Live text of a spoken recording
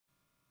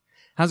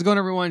How's it going,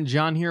 everyone?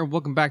 John here.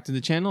 Welcome back to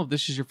the channel. If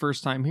this is your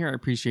first time here, I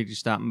appreciate you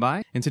stopping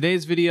by. In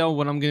today's video,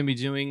 what I'm going to be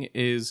doing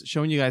is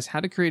showing you guys how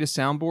to create a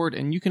soundboard,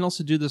 and you can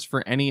also do this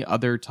for any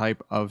other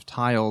type of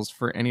tiles,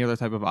 for any other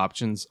type of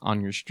options on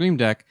your Stream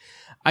Deck.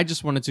 I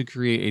just wanted to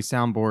create a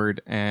soundboard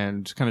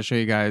and kind of show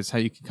you guys how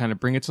you can kind of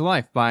bring it to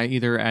life by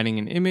either adding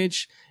an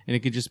image, and it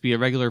could just be a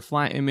regular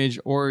flat image,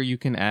 or you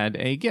can add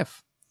a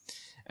GIF.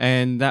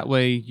 And that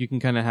way you can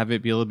kind of have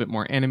it be a little bit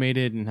more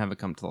animated and have it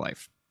come to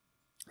life.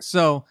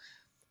 So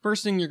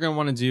first thing you're going to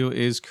want to do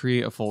is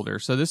create a folder.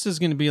 So this is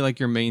going to be like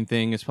your main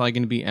thing. It's probably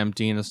going to be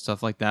empty and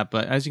stuff like that.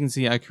 But as you can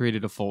see, I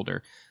created a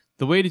folder.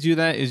 The way to do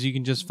that is you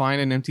can just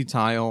find an empty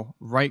tile,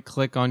 right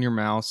click on your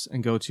mouse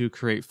and go to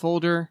create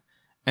folder.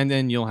 And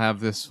then you'll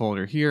have this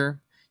folder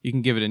here. You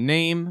can give it a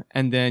name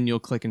and then you'll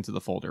click into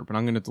the folder. But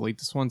I'm going to delete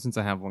this one since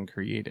I have one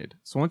created.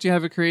 So once you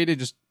have it created,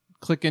 just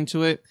click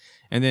into it.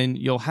 And then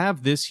you'll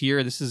have this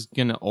here. This is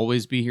going to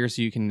always be here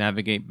so you can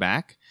navigate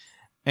back.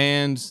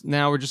 And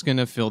now we're just going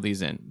to fill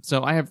these in.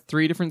 So I have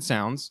 3 different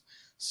sounds.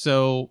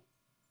 So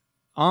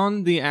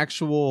on the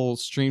actual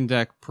Stream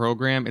Deck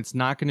program, it's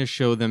not going to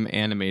show them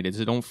animated.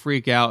 So don't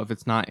freak out if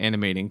it's not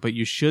animating, but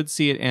you should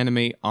see it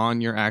animate on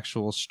your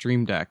actual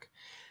Stream Deck.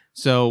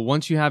 So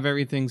once you have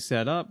everything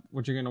set up,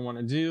 what you're going to want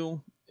to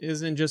do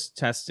is then just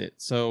test it.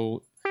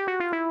 So,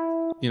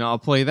 I'll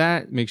play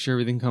that, make sure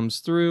everything comes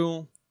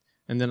through.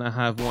 And then I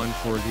have one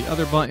for the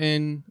other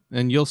button,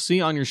 and you'll see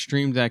on your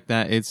Stream Deck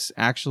that it's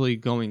actually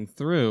going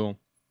through,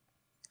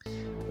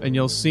 and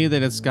you'll see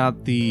that it's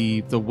got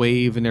the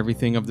wave and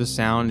everything of the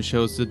sound. It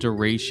shows the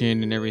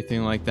duration and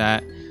everything like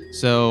that.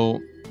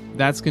 So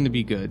that's going to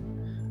be good.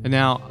 And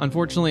now,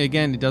 unfortunately,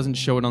 again, it doesn't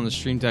show it on the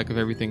Stream Deck of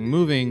everything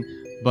moving,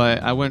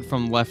 but I went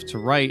from left to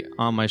right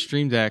on my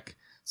Stream Deck,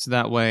 so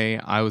that way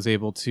I was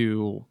able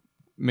to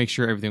make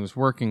sure everything was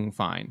working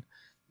fine.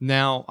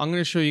 Now, I'm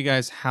going to show you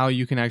guys how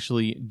you can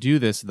actually do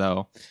this,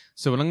 though.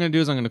 So what I'm going to do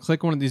is I'm going to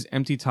click one of these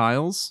empty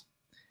tiles,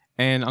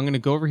 and I'm going to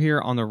go over here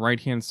on the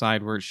right-hand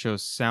side where it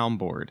shows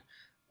soundboard.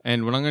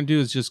 And what I'm going to do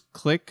is just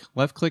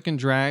left click and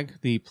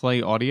drag the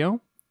play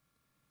audio,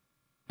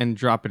 and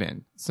drop it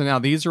in. So now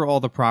these are all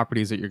the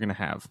properties that you're going to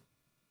have.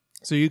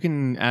 So you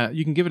can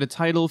give it a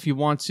title if you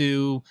want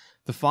to.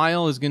 The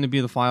file is going to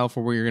be the file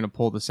for where you're going to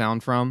pull the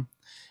sound from.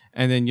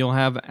 And then you'll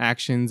have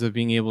actions of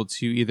being able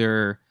to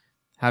either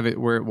have it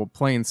where it will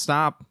play and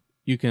stop.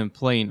 You can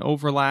play and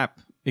overlap.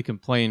 It can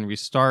play and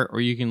restart,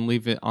 or you can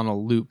leave it on a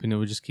loop and it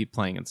will just keep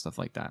playing and stuff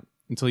like that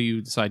until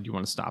you decide you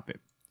want to stop it.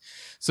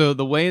 So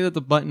the way that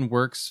the button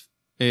works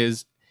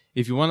is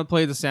if you want to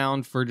play the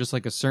sound for just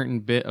like a certain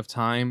bit of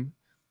time,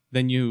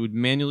 then you would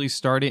manually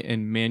start it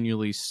and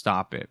manually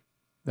stop it.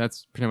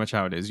 That's pretty much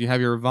how it is. You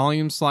have your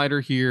volume slider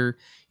here.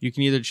 You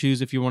can either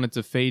choose if you want it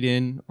to fade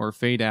in or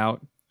fade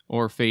out,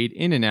 or fade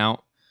in and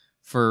out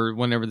for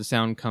whenever the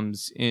sound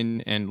comes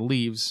in and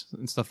leaves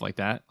and stuff like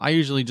that. I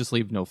usually just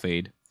leave no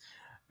fade.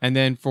 And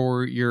then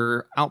for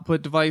your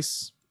output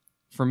device,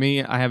 for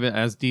me, I have it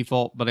as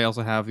default, but I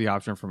also have the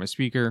option for my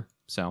speaker.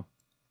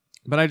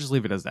 But I just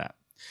leave it as that.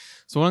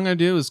 So what I'm going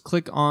to do is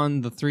click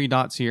on the 3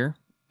 dots here,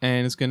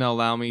 and it's going to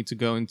allow me to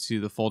go into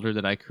the folder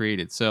that I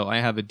created. So I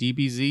have a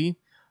DBZ,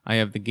 I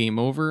have the game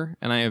over,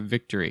 and I have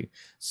victory.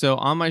 So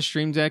on my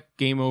Stream Deck,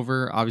 game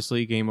over,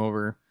 obviously game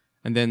over,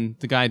 and then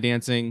the guy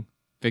dancing,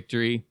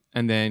 victory,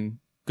 and then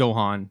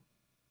Gohan,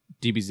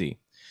 DBZ.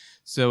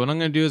 So what I'm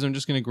going to do is I'm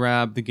just going to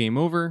grab the game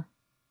over,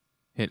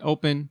 hit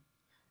open,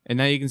 and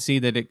now you can see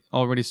that it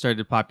already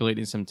started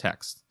populating some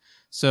text.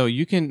 So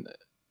you can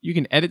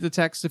edit the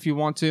text if you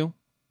want to.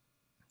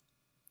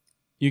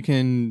 You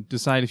can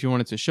decide if you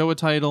want it to show a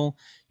title.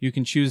 You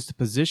can choose the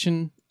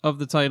position of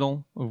the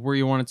title, of where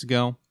you want it to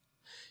go.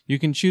 You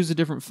can choose the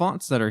different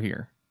fonts that are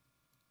here.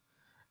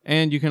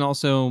 And you can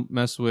also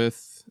mess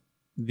with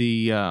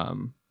the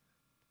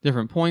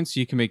different points.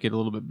 You can make it a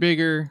little bit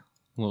bigger,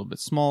 a little bit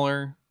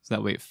smaller, so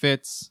that way it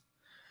fits.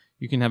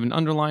 You can have an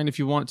underline if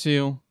you want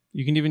to.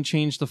 You can even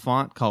change the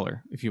font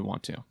color if you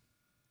want to.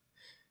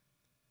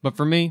 But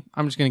for me,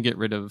 I'm just going to get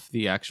rid of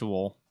the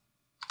actual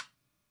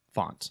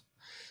font.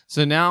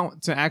 So now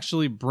to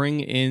actually bring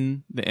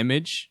in the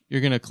image,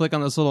 you're going to click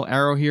on this little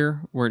arrow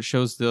here where it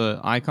shows the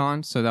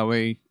icon. So that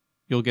way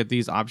you'll get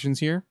these options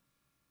here.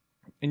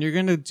 And you're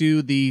going to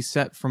do the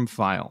set from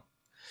file.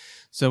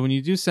 So when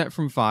you do set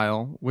from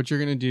file, what you're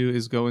going to do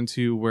is go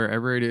into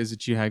wherever it is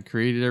that you had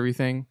created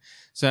everything.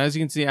 So as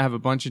you can see, I have a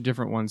bunch of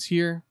different ones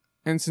here.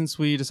 And since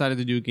we decided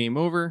to do game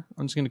over,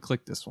 I'm just going to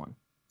click this one.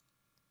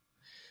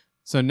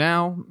 So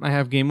now I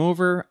have game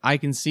over. I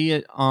can see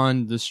it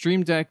on the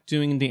Stream Deck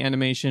doing the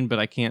animation, but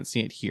I can't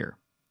see it here.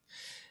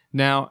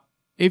 Now,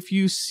 if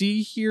you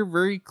see here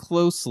very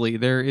closely,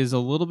 there is a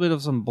little bit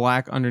of some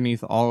black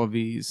underneath all of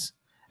these.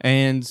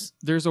 And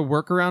there's a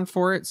workaround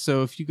for it.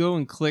 So if you go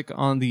and click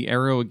on the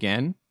arrow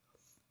again,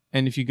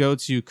 and if you go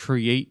to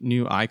create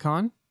new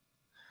icon,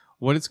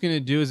 what it's going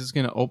to do is it's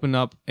going to open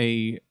up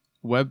a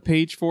web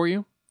page for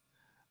you.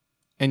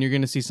 And you're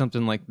going to see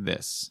something like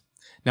this.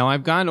 Now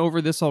I've gone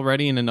over this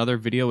already in another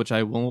video, which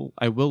I will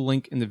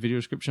link in the video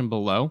description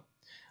below.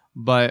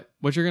 But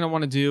what you're going to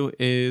want to do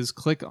is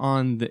click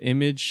on the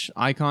image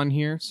icon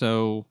here.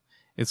 So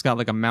it's got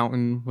like a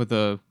mountain with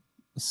a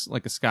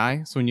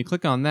sky. So when you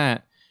click on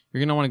that, you're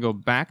going to want to go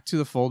back to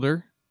the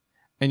folder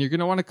and you're going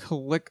to want to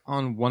click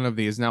on one of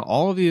these. Now,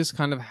 all of these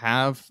kind of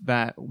have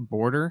that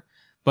border,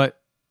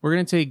 but we're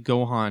going to take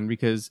Gohan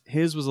because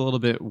his was a little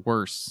bit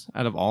worse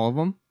out of all of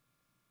them.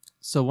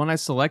 So when I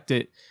select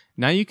it,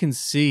 now you can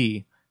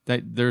see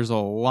that there's a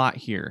lot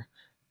here.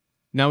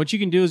 Now, what you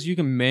can do is you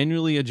can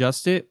manually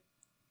adjust it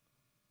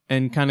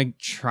and kind of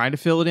try to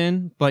fill it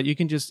in, but you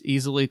can just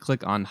easily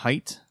click on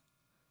height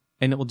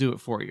and it will do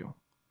it for you.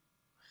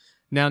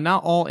 Now,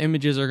 not all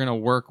images are going to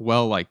work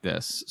well like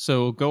this.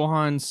 So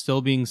Gohan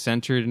still being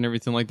centered and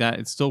everything like that,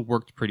 it still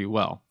worked pretty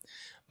well.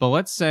 But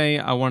let's say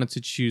I wanted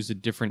to choose a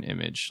different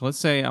image. Let's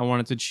say I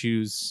wanted to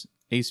choose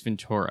Ace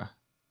Ventura.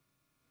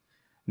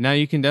 Now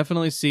you can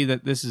definitely see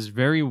that this is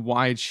very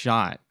wide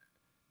shot,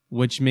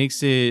 which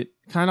makes it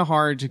kind of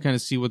hard to kind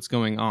of see what's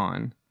going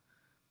on.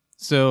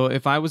 So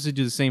if I was to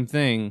do the same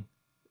thing,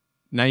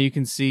 now you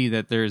can see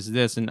that there's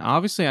this, and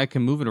obviously I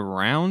can move it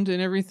around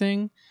and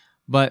everything,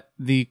 but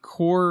the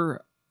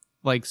core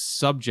like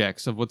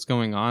subjects of what's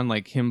going on,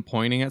 like him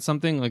pointing at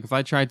something, like if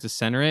I tried to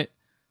center it,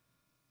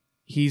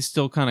 he's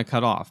still kind of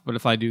cut off. But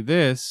if I do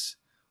this,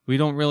 we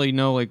don't really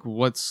know like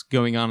what's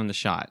going on in the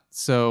shot.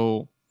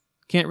 So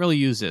can't really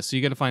use this. So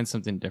you got to find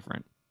something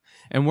different.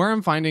 And where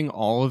I'm finding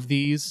all of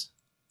these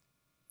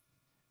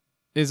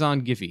is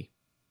on Giphy.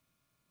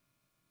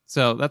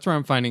 So that's where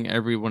I'm finding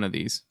every one of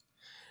these.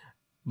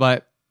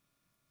 But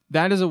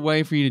that is a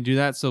way for you to do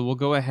that. So we'll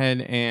go ahead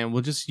and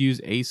we'll just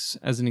use Ace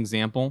as an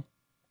example.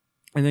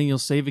 And then you'll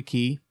save a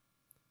key.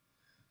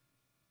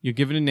 You'll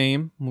give it a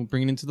name. We'll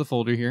bring it into the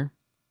folder here.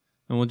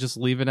 And we'll just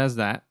leave it as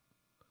that.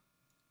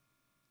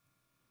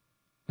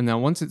 And now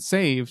once it's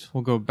saved,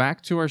 we'll go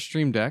back to our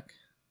Stream Deck.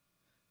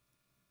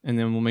 And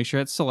then we'll make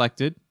sure it's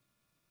selected.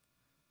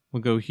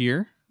 We'll go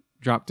here,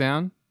 drop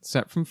down,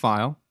 set from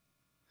file.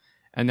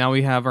 And now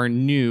we have our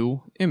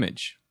new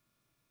image.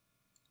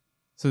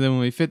 So then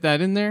when we fit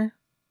that in there,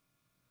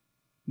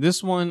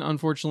 this one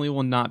unfortunately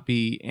will not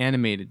be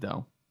animated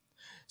though.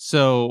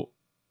 So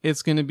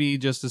it's going to be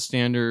just a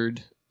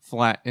standard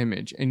flat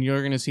image. And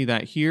you're going to see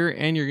that here,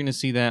 and you're going to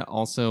see that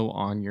also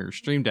on your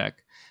Stream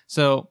Deck.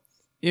 So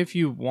if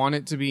you want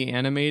it to be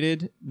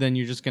animated, then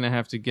you're just going to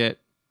have to get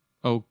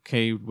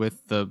okay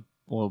with the,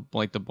 well,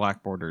 like the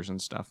black borders and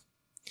stuff.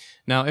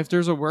 Now, if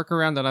there's a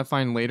workaround that I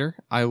find later,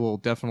 I will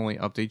definitely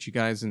update you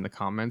guys in the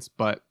comments.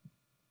 But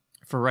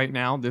for right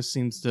now, this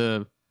seems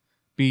to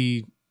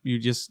be, you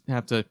just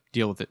have to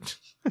deal with it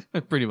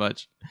pretty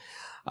much.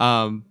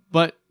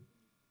 But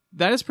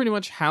that is pretty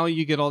much how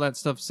you get all that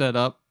stuff set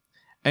up.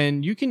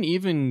 And you can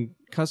even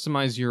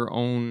customize your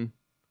own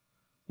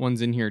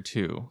ones in here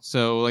too.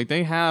 So like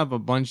they have a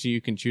bunch that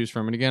you can choose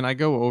from. And again, I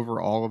go over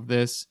all of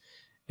this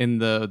in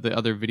the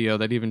other video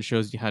that even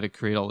shows you how to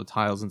create all the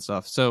tiles and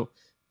stuff. So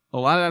a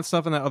lot of that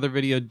stuff in that other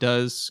video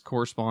does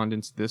correspond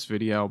into this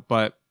video,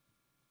 but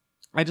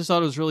I just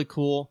thought it was really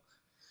cool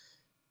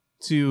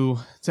to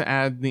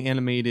add the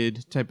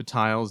animated type of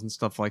tiles and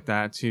stuff like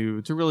that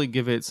to really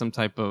give it some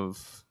type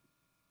of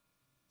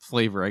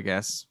flavor, I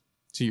guess,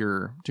 to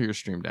your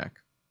Stream Deck.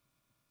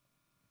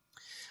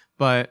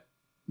 But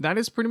that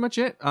is pretty much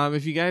it.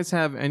 If you guys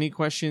have any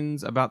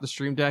questions about the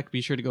Stream Deck,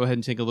 be sure to go ahead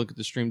and take a look at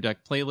the Stream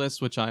Deck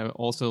playlist, which I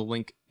also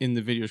link in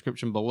the video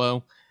description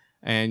below.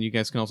 And you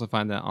guys can also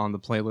find that on the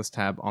playlist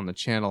tab on the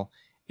channel.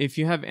 If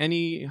you have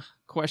any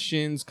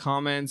questions,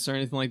 comments, or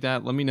anything like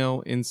that, let me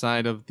know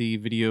inside of the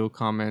video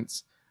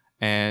comments.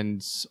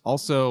 And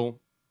also,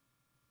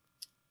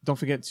 don't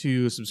forget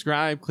to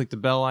subscribe, click the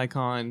bell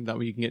icon. That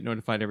way you can get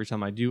notified every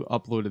time I do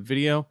upload a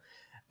video.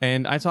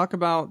 And I talk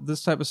about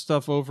this type of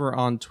stuff over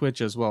on Twitch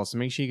as well. So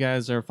make sure you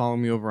guys are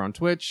following me over on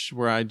Twitch,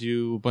 where I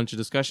do a bunch of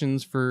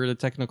discussions for the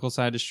technical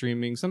side of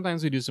streaming.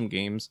 Sometimes we do some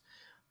games,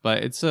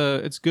 but it's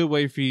a good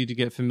way for you to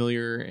get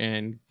familiar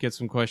and get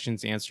some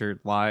questions answered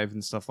live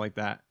and stuff like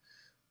that.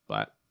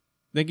 But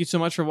thank you so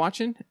much for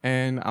watching,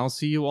 and I'll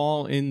see you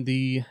all in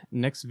the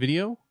next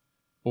video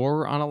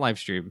or on a live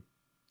stream.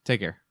 Take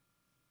care.